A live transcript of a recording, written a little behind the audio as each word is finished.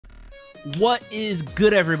What is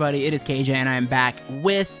good, everybody? It is KJ, and I'm back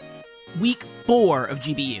with week 4 of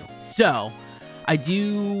GBU. So, I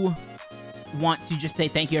do want to just say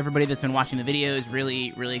thank you, everybody that's been watching the videos.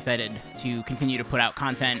 Really, really excited to continue to put out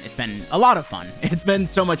content. It's been a lot of fun. It's been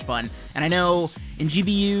so much fun. And I know in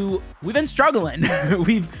GBU, we've been struggling.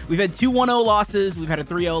 we've had 2 1-0 losses. We've had a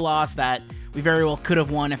 3-0 loss that we very well could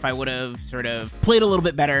have won if I would have sort of played a little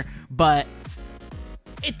bit better. But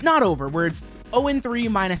it's not over. We're 0-3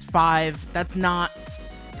 minus 5. That's not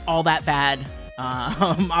all that bad.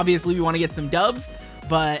 Obviously, we want to get some dubs,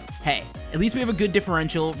 but hey, at least we have a good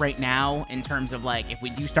differential right now in terms of, like, if we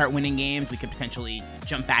do start winning games, we could potentially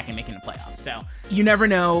jump back and make it in the playoffs. So you never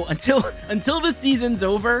know. Until the season's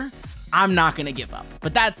over, I'm not going to give up.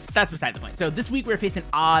 But that's beside the point. So this week we're facing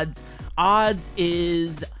Odds. Odds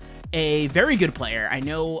is a very good player. I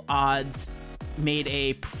know Odds made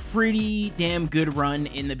a pretty damn good run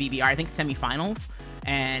in the BBR, I think semifinals,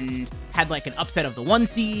 and had like an upset of the 1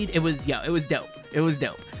 seed. It was dope. It was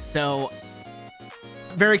dope. So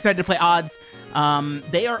very excited to play Odds.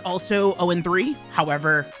 They are also 0-3.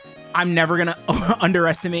 However, I'm never gonna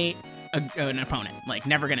underestimate an opponent. Like,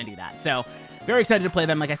 never gonna do that. So very excited to play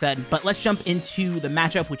them, like I said. But let's jump into the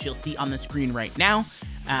matchup, which you'll see on the screen right now.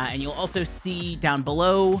 And you'll also see down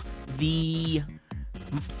below the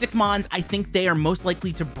 6 mons I think they are most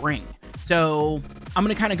likely to bring. So I'm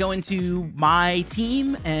going to kind of go into my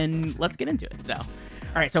team and let's get into it. So, all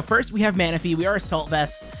right. So first we have Manaphy. We are Assault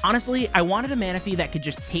Vest. Honestly, I wanted a Manaphy that could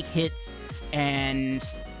just take hits and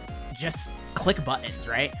just click buttons,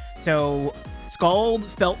 right? So Scald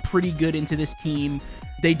felt pretty good into this team.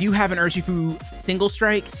 They do have an Urshifu single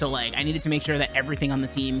strike, so like I needed to make sure that everything on the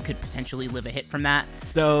team could potentially live a hit from that.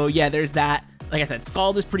 So yeah, there's that. Like I said,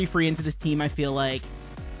 Scald is pretty free into this team, I feel like.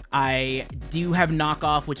 I do have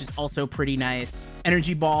Knockoff, which is also pretty nice.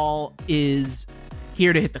 Energy Ball is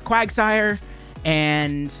here to hit the Quagsire,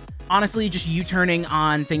 and honestly, just U-turning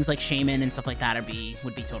on things like Shaman and stuff like that would be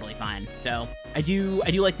totally fine. So I do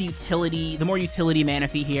like the utility, the more utility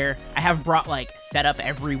Manaphy here. I have brought like setup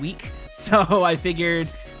every week, so I figured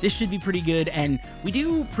this should be pretty good, and we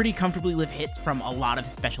do pretty comfortably live hits from a lot of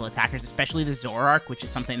special attackers, especially the Zoroark, which is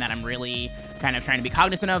something that I'm really kind of trying to be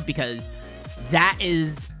cognizant of, because that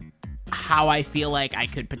is how I feel like I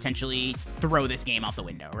could potentially throw this game out the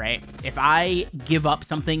window, right? If I give up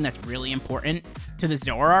something that's really important to the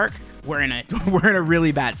Zoroark, we're in a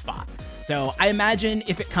really bad spot. So I imagine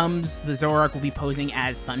if it comes, the Zoroark will be posing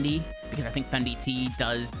as Thundy, because I think Thundy T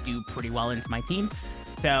does do pretty well into my team.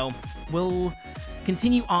 So we'll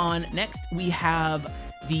continue on. Next, we have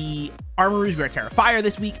the Armorers. We are Terra Fire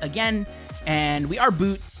this week again, and we are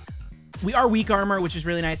Boots. We are weak armor, which is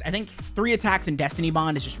really nice. I think 3 attacks and Destiny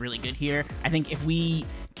Bond is just really good here. I think if we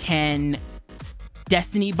can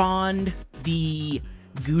Destiny Bond the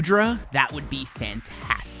Goodra, that would be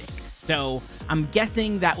fantastic. So I'm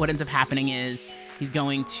guessing that what ends up happening is he's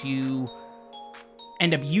going to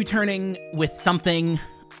end up U-turning with something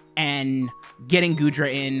and getting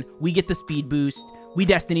Goodra in. We get the speed boost, we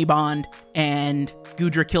Destiny Bond, and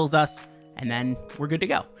Goodra kills us, and then we're good to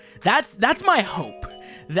go. That's my hope.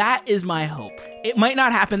 That is my hope. It might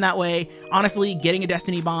not happen that way. Honestly, getting a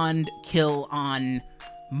Destiny Bond kill on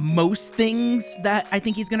most things that I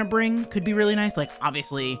think he's going to bring could be really nice. Like,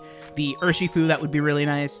 obviously, the Urshifu, that would be really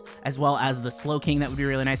nice, as well as the Slowking, that would be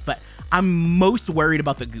really nice. But I'm most worried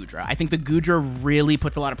about the Goodra. I think the Goodra really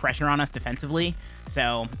puts a lot of pressure on us defensively.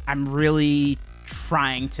 So I'm really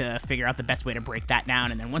trying to figure out the best way to break that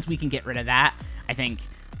down. And then once we can get rid of that, I think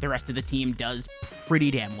the rest of the team does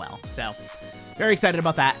pretty damn well. So very excited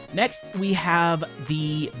about that. Next, we have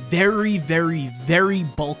the very, very, very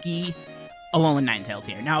bulky Alolan Ninetales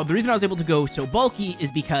here. Now, the reason I was able to go so bulky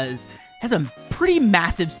is because it has a pretty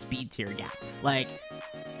massive speed tier gap. Like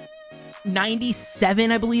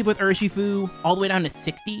 97, I believe, with Urshifu, all the way down to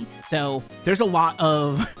 60. So there's a lot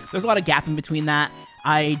of gap in between that.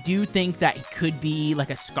 I do think that it could be like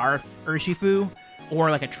a Scarf Urshifu or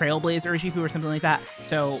like a Trailblaze Urshifu or something like that.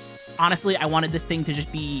 So honestly, I wanted this thing to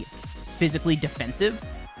just be physically defensive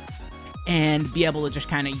and be able to just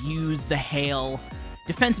kind of use the hail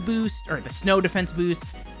defense boost or the snow defense boost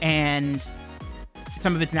and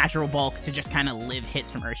some of its natural bulk to just kind of live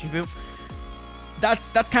hits from Urshifu.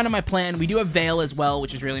 That's kind of my plan. We do have Veil as well,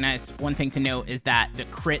 which is really nice. One thing to note is that the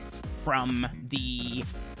crits from the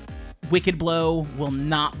Wicked Blow will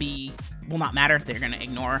not matter. They're going to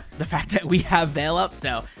ignore the fact that we have Veil up,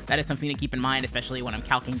 so that is something to keep in mind, especially when I'm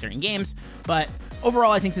calcing during games. But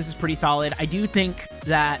overall, I think this is pretty solid. I do think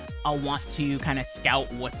that I'll want to kind of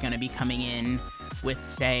scout what's going to be coming in with,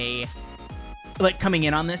 say, like coming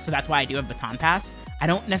in on this, so that's why I do have Baton Pass. I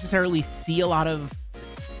don't necessarily see a lot of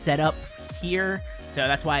setup here. So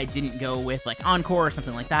that's why I didn't go with like Encore or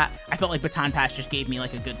something like that. I felt like Baton Pass just gave me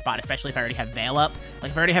like a good spot, especially if I already have Veil up.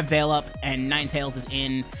 Like if I already have Veil up and Ninetales is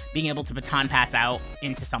in, being able to Baton Pass out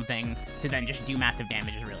into something to then just do massive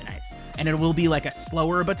damage is really nice. And it will be like a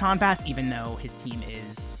slower Baton Pass, even though his team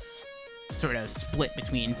is sort of split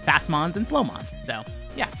between fast Mons and slow Mons. So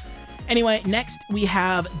yeah. Anyway, next we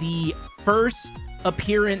have the first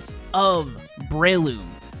appearance of Breloom.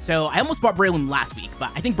 So I almost bought Breloom last week, but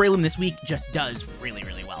I think Breloom this week just does really,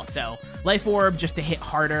 really well. So Life Orb just to hit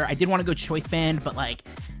harder. I did want to go Choice Band, but like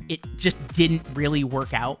it just didn't really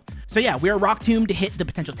work out. So yeah, we are Rock Tomb to hit the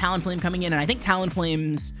potential Talonflame coming in, and I think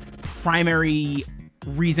Talonflame's primary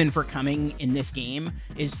reason for coming in this game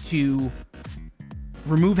is to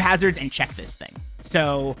remove hazards and check this thing.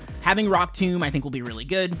 So having Rock Tomb I think will be really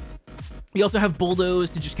good. We also have Bulldoze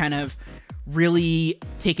to just kind of really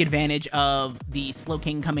take advantage of the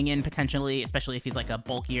Slowking coming in potentially, especially if he's like a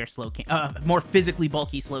bulkier Slowking, more physically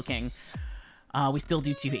bulky Slowking. We still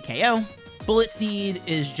do 2-hit KO. Bullet Seed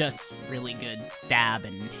is just really good stab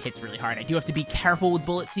and hits really hard. I do have to be careful with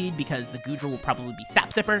Bullet Seed because the Goodra will probably be Sap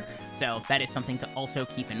Sipper, so that is something to also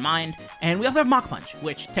keep in mind. And we also have Mach Punch,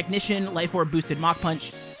 which Technician, Life Orb boosted Mach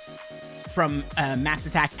Punch from Max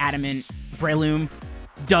Attack Adamant Breloom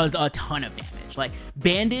does a ton of damage. Like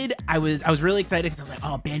Banded, I was really excited because I was like,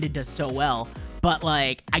 oh, Banded does so well, but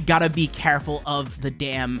like I gotta be careful of the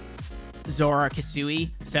damn Zora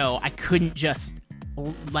Kisui, so I couldn't just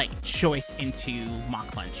like choice into Mach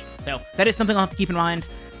Punch. So that is something I'll have to keep in mind.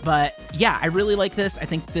 But yeah, I really like this. I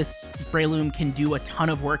think this Breloom can do a ton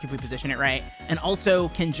of work if we position it right, and also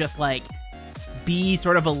can just like be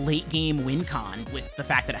sort of a late game win con with the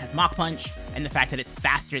fact that it has Mach Punch and the fact that it's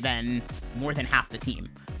faster than more than half the team.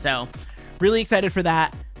 So really excited for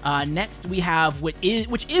that. Next we have which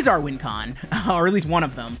is our win con, or at least one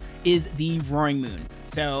of them, is the Roaring Moon.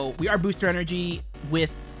 So we are Booster Energy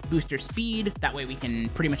with Booster Speed. That way we can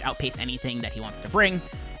pretty much outpace anything that he wants to bring.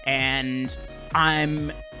 And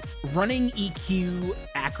I'm running EQ,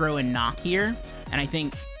 Acro, and Knock here. And I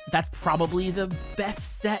think that's probably the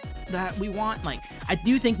best set that we want. Like, I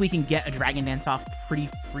do think we can get a Dragon Dance off pretty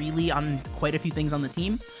freely on quite a few things on the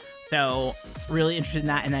team. So really interested in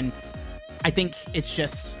that. And then I think it's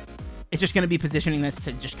just going to be positioning this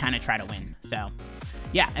to just kind of try to win. So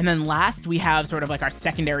yeah. And then last we have sort of like our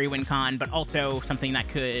secondary win con, but also something that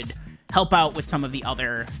could help out with some of the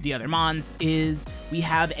other Mons is we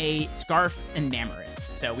have a Scarf and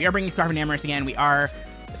Namorous. So we are bringing Scarf and Namorous again. We are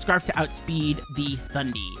Scarf to outspeed the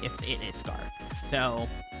Thundy if it is Scarf. So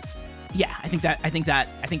yeah, I think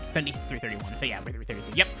Thundy 331. So yeah, we're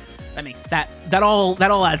 332. Yep. That makes that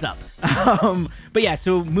all adds up. But yeah,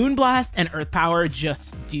 so Moonblast and Earth Power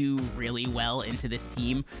just do really well into this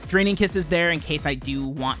team. Draining Kiss is there in case I do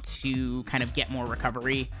want to kind of get more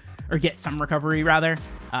recovery, or get some recovery rather,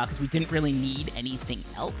 because we didn't really need anything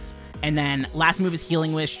else. And then last move is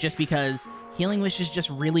Healing Wish, just because Healing Wish is just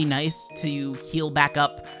really nice to heal back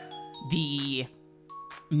up the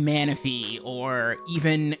Manaphy or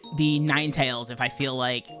even the Ninetales if I feel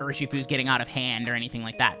like Urshifu's getting out of hand or anything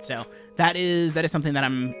like that. So that is something that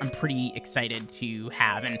I'm pretty excited to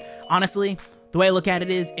have. And honestly, the way I look at it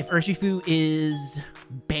is if Urshifu is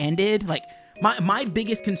banded, like my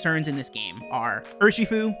biggest concerns in this game are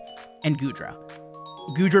Urshifu and Goodra.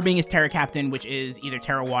 Goodra being his Terra Captain, which is either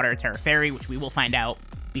Terra Water or Terra Fairy, which we will find out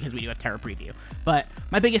because we do have Terra Preview. But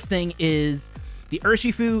my biggest thing is the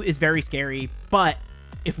Urshifu is very scary, but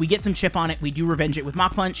if we get some chip on it, we do revenge it with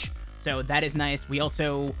Mach Punch, so that is nice. We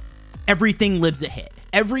also, everything lives a hit.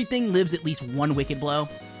 Everything lives at least one Wicked Blow,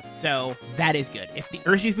 so that is good. If the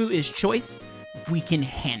Urshifu is choiced, we can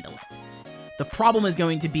handle it. The problem is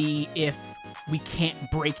going to be if we can't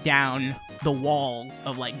break down the walls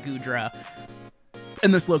of like Goodra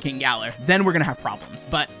and the Slowking Galar, then we're going to have problems.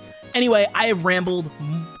 But anyway, I have rambled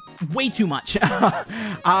way too much.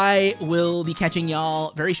 I will be catching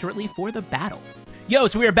y'all very shortly for the battle. Yo,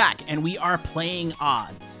 so we are back, and we are playing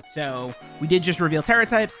odds. So we did just reveal Terra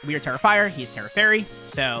types. We are Terra Fire, he is Terra Fairy,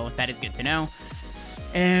 so that is good to know.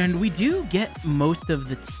 And we do get most of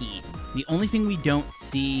the team. The only thing we don't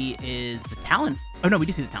see is the Talon. Oh, no, we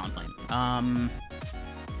do see the Talonflame.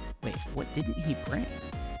 Wait, what didn't he bring?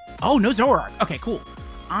 Oh, no Zoroark. Okay, cool.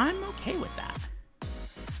 I'm okay with that.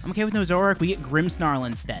 I'm okay with no Zoroark. We get Grimmsnarl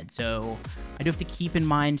instead, so I do have to keep in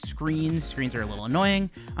mind screens. Screens are a little annoying.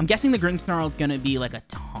 I'm guessing the Grimmsnarl is going to be like a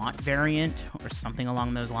taunt variant or something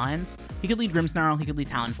along those lines. He could lead Grimmsnarl. He could lead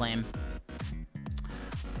Talonflame.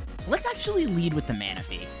 Let's actually lead with the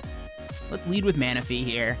Manaphy. Let's lead with Manaphy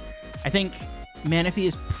here. I think Manaphy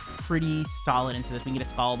is pretty solid into this. We can get a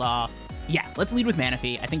Scald off. Yeah, let's lead with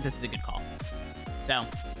Manaphy. I think this is a good call. So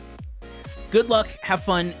good luck, have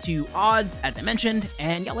fun to odds, as I mentioned,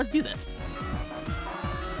 and yeah, let's do this.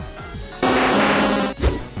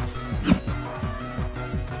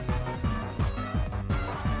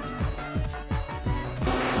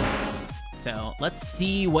 So let's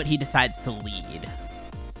see what he decides to lead.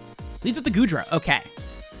 Leads with the Goodra. Okay.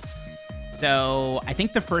 So I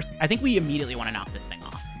think we immediately want to knock this thing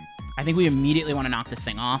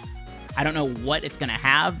off. I don't know what it's going to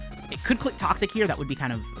have. It could click Toxic here. That would be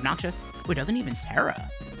kind of obnoxious. Oh, it doesn't even Terra.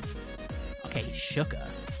 Okay, Shuka.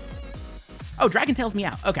 Oh, Dragon Tails me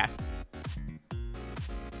out. Okay.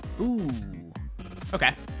 Ooh.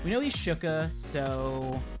 Okay. We know he's Shuka,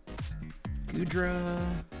 so... Goodra...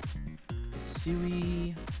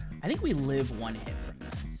 Sui. I think we live one hit from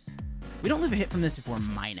this. We don't live a hit from this if we're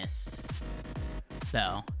minus.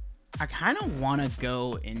 So, I kind of want to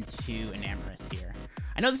go into Enamorous here.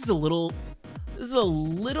 I know this is a little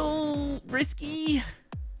risky.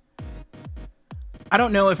 I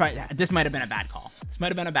don't know if this might have been a bad call. This might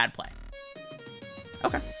have been a bad play.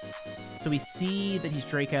 Okay. So we see that he's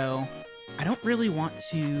Draco. I don't really want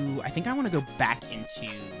to, I think I want to go back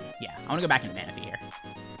into, yeah, I want to go back into Manaphy here.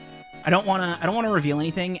 I don't want to reveal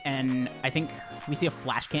anything, and I think we see a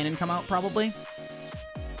Flash Cannon come out, probably.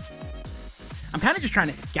 I'm kind of just trying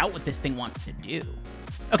to scout what this thing wants to do.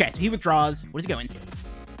 Okay, so he withdraws. What does he go into?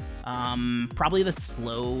 Probably the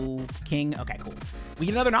Slow King. Okay, cool. We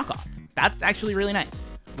get another knockoff. That's actually really nice.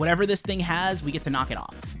 Whatever this thing has, we get to knock it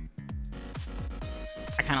off.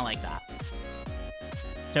 I kind of like that.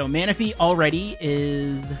 So Manaphy already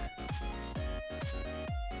is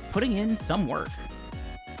putting in some work.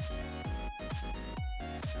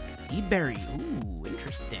 Seaberry. Ooh,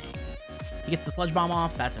 interesting. He gets the Sludge Bomb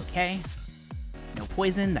off. That's okay. No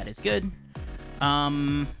poison. That is good.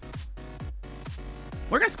 We're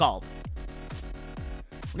gonna Scald.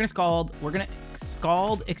 We're gonna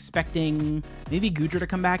Scald expecting maybe Goodra to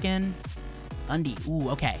come back in. Undy. Ooh,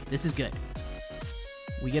 okay. This is good.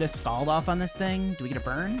 We get a Scald off on this thing. Do we get a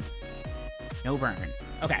burn? No burn.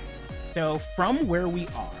 Okay. So from where we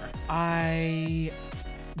are, I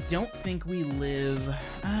don't think we live...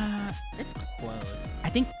 it's close. I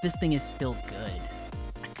think this thing is still good.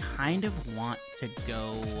 I kind of want to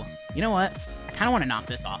go... You know what? I kind of want to knock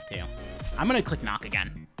this off, too. I'm going to click knock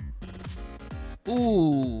again.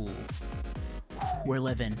 Ooh. We're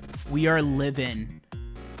living. We are living.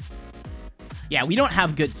 Yeah, we don't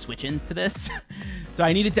have good switch-ins to this. So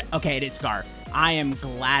I needed to... Okay, it is Scarf. I am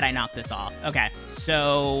glad I knocked this off. Okay,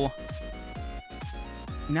 so...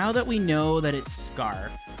 Now that we know that it's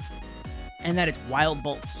Scarf, and that it's Wild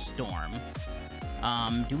Bolt Storm,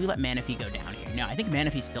 do we let Manaphy go down here? No, I think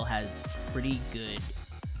Manaphy still has pretty good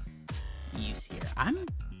use here.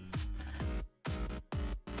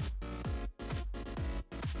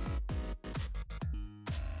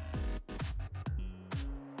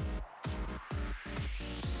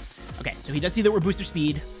 Okay, so he does see that we're booster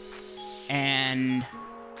speed, and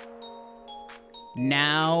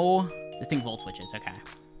now this thing Volt switches. Okay,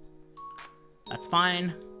 that's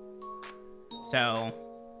fine. So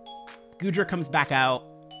Goodra comes back out.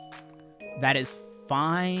 That is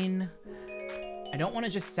fine. I don't want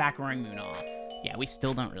to just sack Roaring Moon off. Yeah, we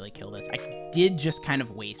still don't really kill this. I did just kind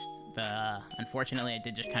of waste the... Unfortunately, I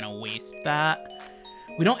did just kind of waste that.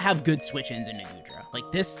 We don't have good switch-ins into Goodra. Like,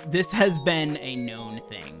 this has been a known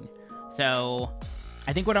thing. So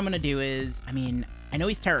I think what I'm going to do is... I mean, I know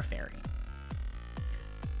he's Terra Fairy.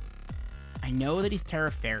 I know that he's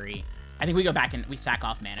Terra Fairy. I think we go back and we sack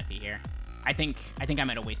off Manaphy here. I think I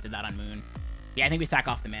might have wasted that on Moon. Yeah, I think we sack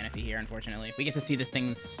off the Manaphy here, unfortunately. We get to see this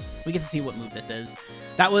thing's... We get to see what move this is.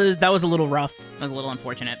 That was a little rough. That was a little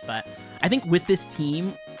unfortunate, but I think with this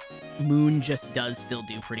team, Moon just does still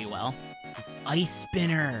do pretty well. His Ice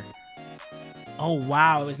Spinner. Oh,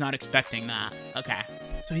 wow. I was not expecting that. Okay.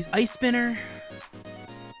 So he's Ice Spinner.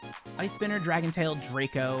 Ice Spinner, Dragon Tail,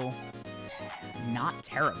 Draco. Not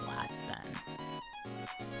Terra Blast,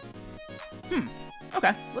 then.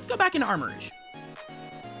 Okay. Let's go back into Armorage.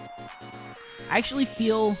 I actually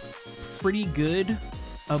feel pretty good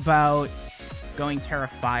about going Terra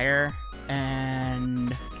Fire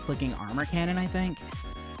and clicking Armor Cannon, I think.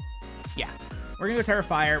 Yeah, we're going to go Terra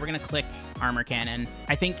Fire. We're going to click Armor Cannon.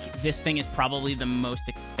 I think this thing is probably the most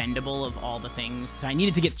expendable of all the things. So I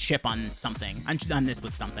needed to get Chip on something. I'm on this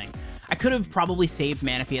with something. I could have probably saved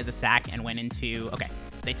Manaphy as a sack and went into... Okay,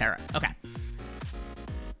 they Terra. Okay.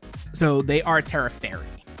 So they are Terra Fairy.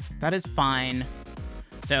 That is fine.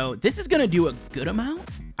 So this is going to do a good amount.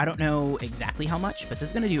 I don't know exactly how much, but this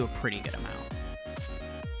is going to do a pretty good amount.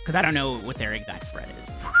 Because I don't know what their exact spread is.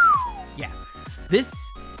 Yeah. This,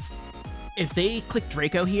 if they click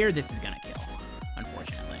Draco here, this is going to kill,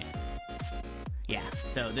 unfortunately. Yeah,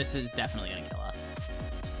 so this is definitely gonna kill us.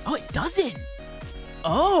 Oh, it doesn't!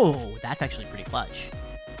 Oh, that's actually pretty clutch.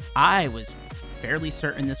 I was fairly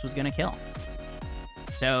certain this was gonna kill.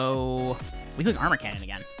 So we click Armor Cannon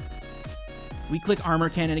again. We click Armor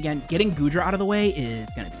Cannon again. Getting Goodra out of the way is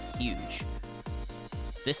gonna be huge.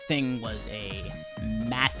 This thing was a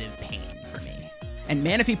massive pain for me. And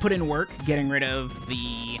Manaphy put in work getting rid of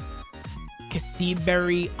the Cassib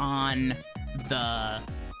Berry on the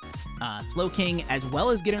Slowking, as well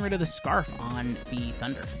as getting rid of the Scarf on the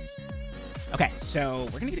Thundurus. Okay, so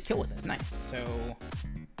we're gonna get a kill with this. Nice. So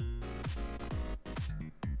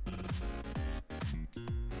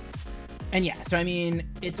and yeah, so I mean,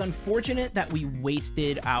 it's unfortunate that we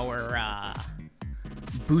wasted our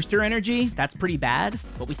booster energy. That's pretty bad,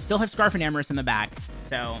 but we still have Scarf and Amorous in the back.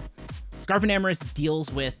 So Scarf and Amorous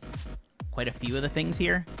deals with quite a few of the things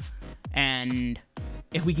here. And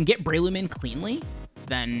if we can get Breloom cleanly,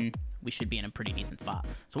 then we should be in a pretty decent spot.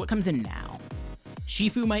 So what comes in now?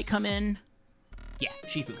 Shifu might come in. Yeah,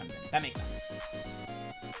 Shifu comes in. That makes sense.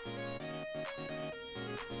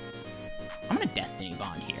 I'm gonna Destiny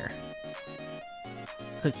Bond here.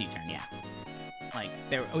 Clicks U-turn, yeah. Like,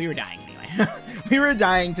 we were dying anyway. We were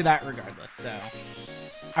dying to that regardless, so.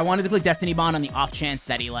 I wanted to click Destiny Bond on the off chance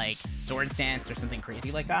that he, like, Sword Stance or something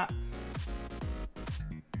crazy like that.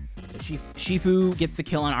 So Shifu gets the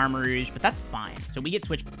kill on Armarouge, but that's fine. So we get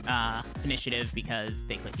switch initiative because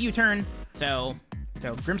they click U-turn. So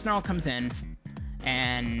Grimmsnarl comes in,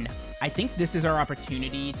 and I think this is our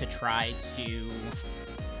opportunity to try to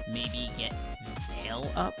maybe get Veil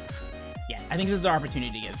up. Yeah, I think this is our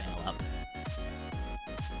opportunity to get Veil up.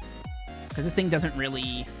 Because this thing doesn't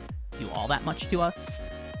really do all that much to us.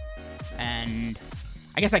 And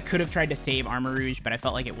I guess I could have tried to save Armarouge, but I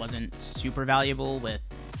felt like it wasn't super valuable with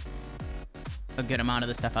a good amount of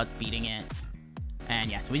the stuff outspeeding it. And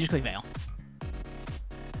yeah, so we just click Veil.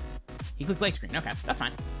 He clicks Light Screen. Okay, that's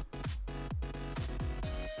fine.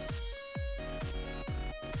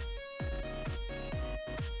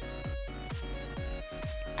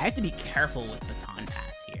 I have to be careful with Baton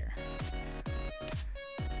Pass here.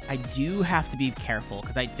 I do have to be careful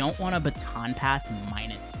because I don't want a Baton Pass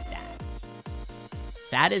minus stats.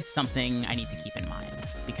 That is something I need to keep in mind,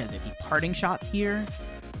 because if he Parting Shots here,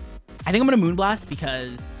 I think I'm going to Moonblast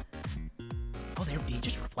because... Oh, there, he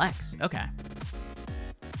just reflects. Okay.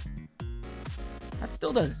 That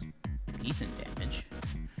still does decent damage.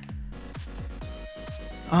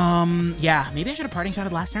 Yeah, maybe I should have Parting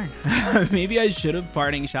Shotted last turn. Maybe I should have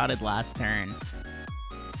Parting Shotted last turn.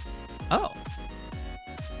 Oh.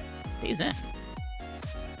 Stays in.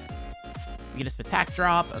 We get a Spatak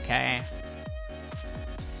drop. Okay.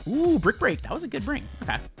 Ooh, Brick Break. That was a good bring.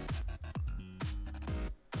 Okay.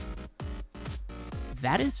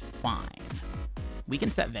 That is fine. We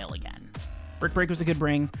can set Veil again. Brick Break was a good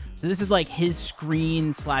bring. So this is like his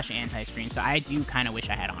screen / anti-screen. So I do kind of wish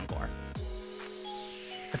I had Encore.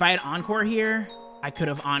 If I had Encore here, I could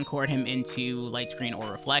have Encored him into Light Screen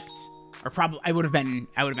or Reflect. Or probably I would have been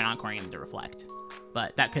Encoring him to Reflect.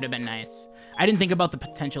 But that could have been nice. I didn't think about the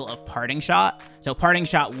potential of Parting Shot. So Parting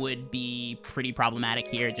Shot would be pretty problematic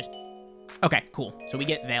here. Just okay, cool. So we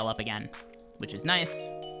get Veil up again, which is nice.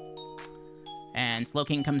 And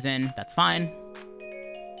Slowking comes in. That's fine.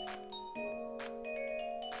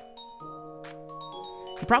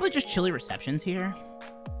 Could probably just Chilly Receptions here.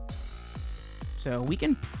 So we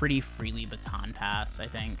can pretty freely Baton Pass, I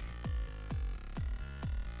think.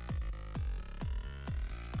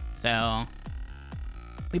 So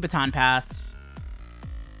we Baton Pass.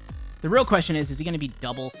 The real question is he going to be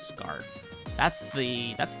double Scarf? That's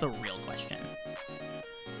the real question.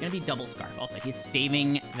 It's going to be double Scarf. Also, he's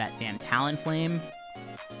saving that damn Talonflame.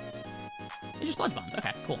 He just Sludge Bombs.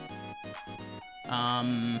 Okay, cool.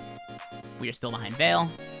 We are still behind Veil.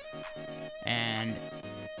 And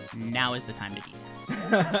now is the time to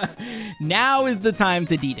D-Dance. Now is the time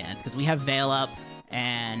to D-Dance, because we have Veil up,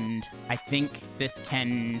 and I think this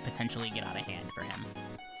can potentially get out of hand for him.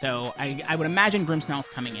 So I would imagine Grimmsnarl's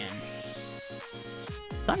coming in.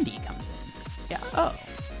 Thundee comes in. Yeah, oh.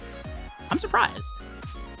 I'm surprised.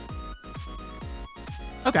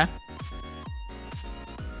 Okay.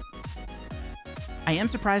 I am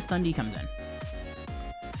surprised Thundee comes in.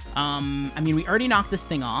 I mean, we already knocked this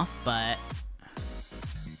thing off, but...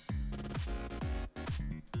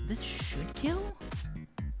 This should kill?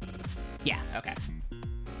 Yeah, okay.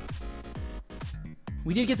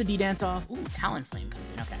 We did get the D-Dance off. Ooh, Talonflame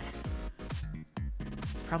comes in, okay.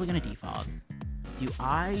 It's probably gonna defog. Do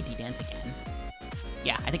I D-Dance again?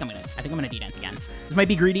 Yeah, I think I'm gonna D-Dance again. This might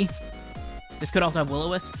be greedy. This could also have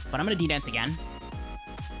Will-O-Wisp, but I'm gonna D-Dance again.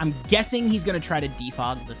 I'm guessing he's gonna try to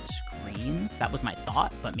defog the screen. screens. That was my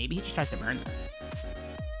thought, but maybe he just tries to burn this.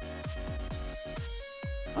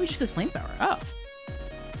 Oh, he just clicked flamethrower. Oh.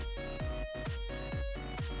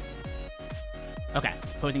 Okay,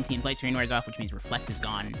 opposing team's light screen wears off, which means reflect is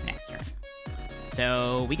gone next turn.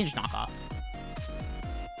 So we can just knock off.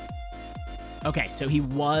 Okay, so he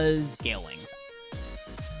was Gale Wings.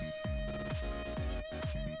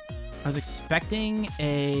 I was expecting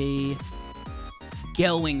a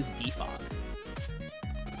Gale Wings defog.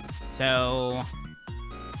 So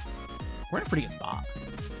we're in a pretty good spot.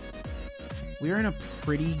 We're in a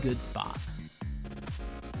pretty good spot.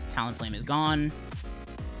 Talonflame is gone.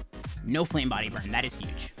 No Flame Body Burn. That is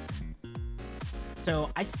huge. So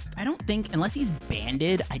I don't think, unless he's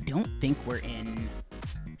banded, I don't think we're in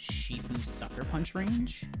Shifu Sucker Punch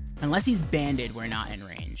range. Unless he's banded, we're not in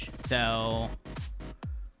range. So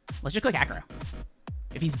let's just click Acro.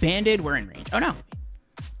 If he's banded, we're in range. Oh, no.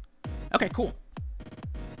 Okay, cool.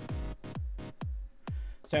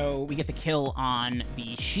 So we get the kill on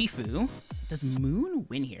the Shifu. Does Moon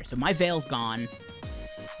win here? So my Veil's gone.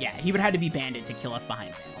 Yeah, he would have had to be banded to kill us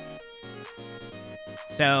behind Veil.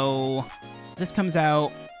 So this comes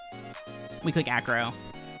out. We click Acro.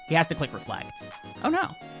 He has to click Reflect. Oh, no.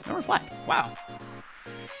 No Reflect. Wow.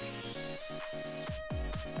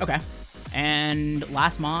 Okay. And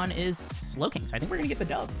last Mon is Slowking. So I think we're going to get the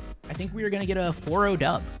dub. I think we're going to get a 4-0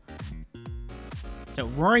 dub. So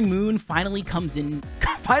Roaring Moon finally comes in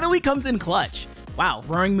clutch. Wow,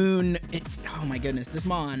 Roaring Moon, oh my goodness, this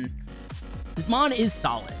Mon is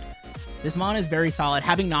solid. This Mon is very solid.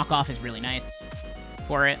 Having knockoff is really nice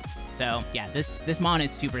for it. So yeah, this Mon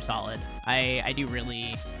is super solid. I do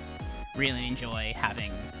really enjoy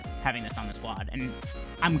having this on the squad, and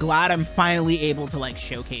I'm glad I'm finally able to like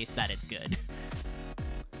showcase that it's good.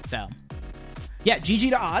 So yeah, GG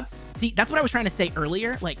to odds. See, that's what I was trying to say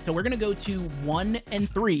earlier. Like, so we're going to go to 1 and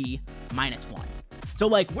 3 minus 1. So,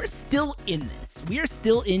 like, we're still in this. We are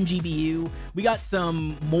still in GBU. We got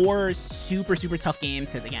some more super, super tough games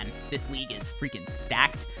because, again, this league is freaking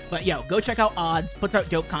stacked. But, yo, go check out Odds. Puts out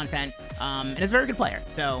dope content. And is a very good player.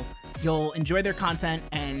 So, you'll enjoy their content.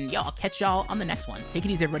 And, yo, I'll catch y'all on the next one. Take it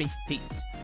easy, everybody. Peace.